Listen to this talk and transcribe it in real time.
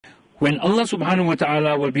When Allah subhanahu wa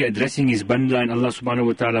ta'ala will be addressing His banda, and Allah subhanahu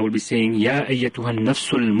wa ta'ala will be saying, Ya ayyatuha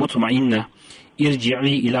nafsul mutma'inna,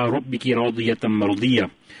 irji'i ila rabbiki radiyatan mardiya.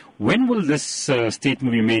 When will this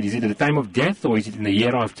statement be made? Is it at the time of death, or is it in the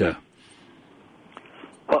year after?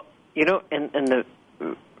 Well,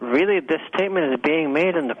 really this statement is being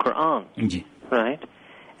made in the Quran, right?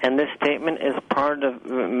 And this statement is part of,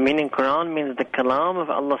 meaning Quran means the kalam of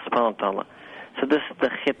Allah subhanahu wa ta'ala. So this is the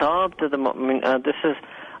khitab to the mu'min, this is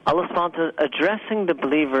Allah subhanahu wa ta'ala addressing the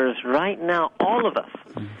believers right now, all of us.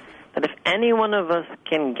 That if any one of us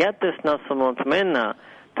can get this nafsul mutmainna,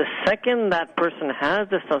 the second that person has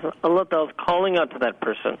this nafsul, Allah ta'ala is calling out to that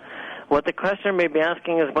person. What the questioner may be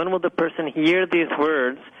asking is, when will the person hear these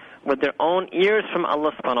words with their own ears from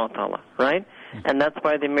Allah subhanahu wa ta'ala, right? And that's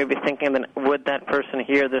why they may be thinking, that would that person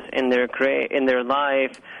hear this in their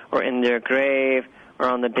life, or in their grave, or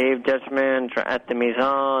on the day of judgment, or at the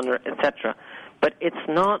mizan, or etc. But it's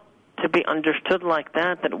not to be understood like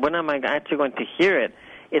that, that when am I actually going to hear it?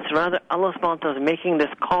 It's rather Allah subhanahu wa ta'ala is making this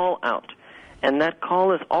call out. And that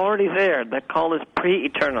call is already there. That call is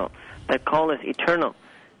pre-eternal. That call is eternal.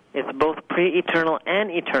 It's both pre-eternal and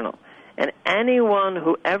eternal. And anyone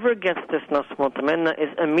who ever gets this nafs mutmainna is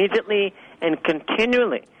immediately and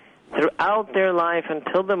continually, throughout their life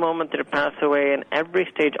until the moment they pass away, and every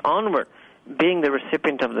stage onward, being the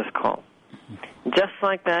recipient of this call. Just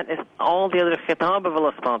like that is all the other khitab of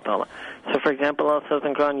Allah subhanahu wa ta'ala. So for example, Allah says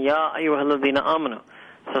in Quran, Ya ayyuhalladhina amanu.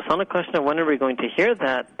 So it's not a question of when are we going to hear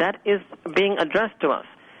that. That is being addressed to us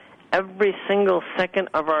every single second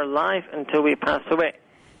of our life until we pass away.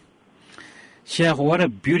 Shaykh, what a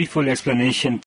beautiful explanation.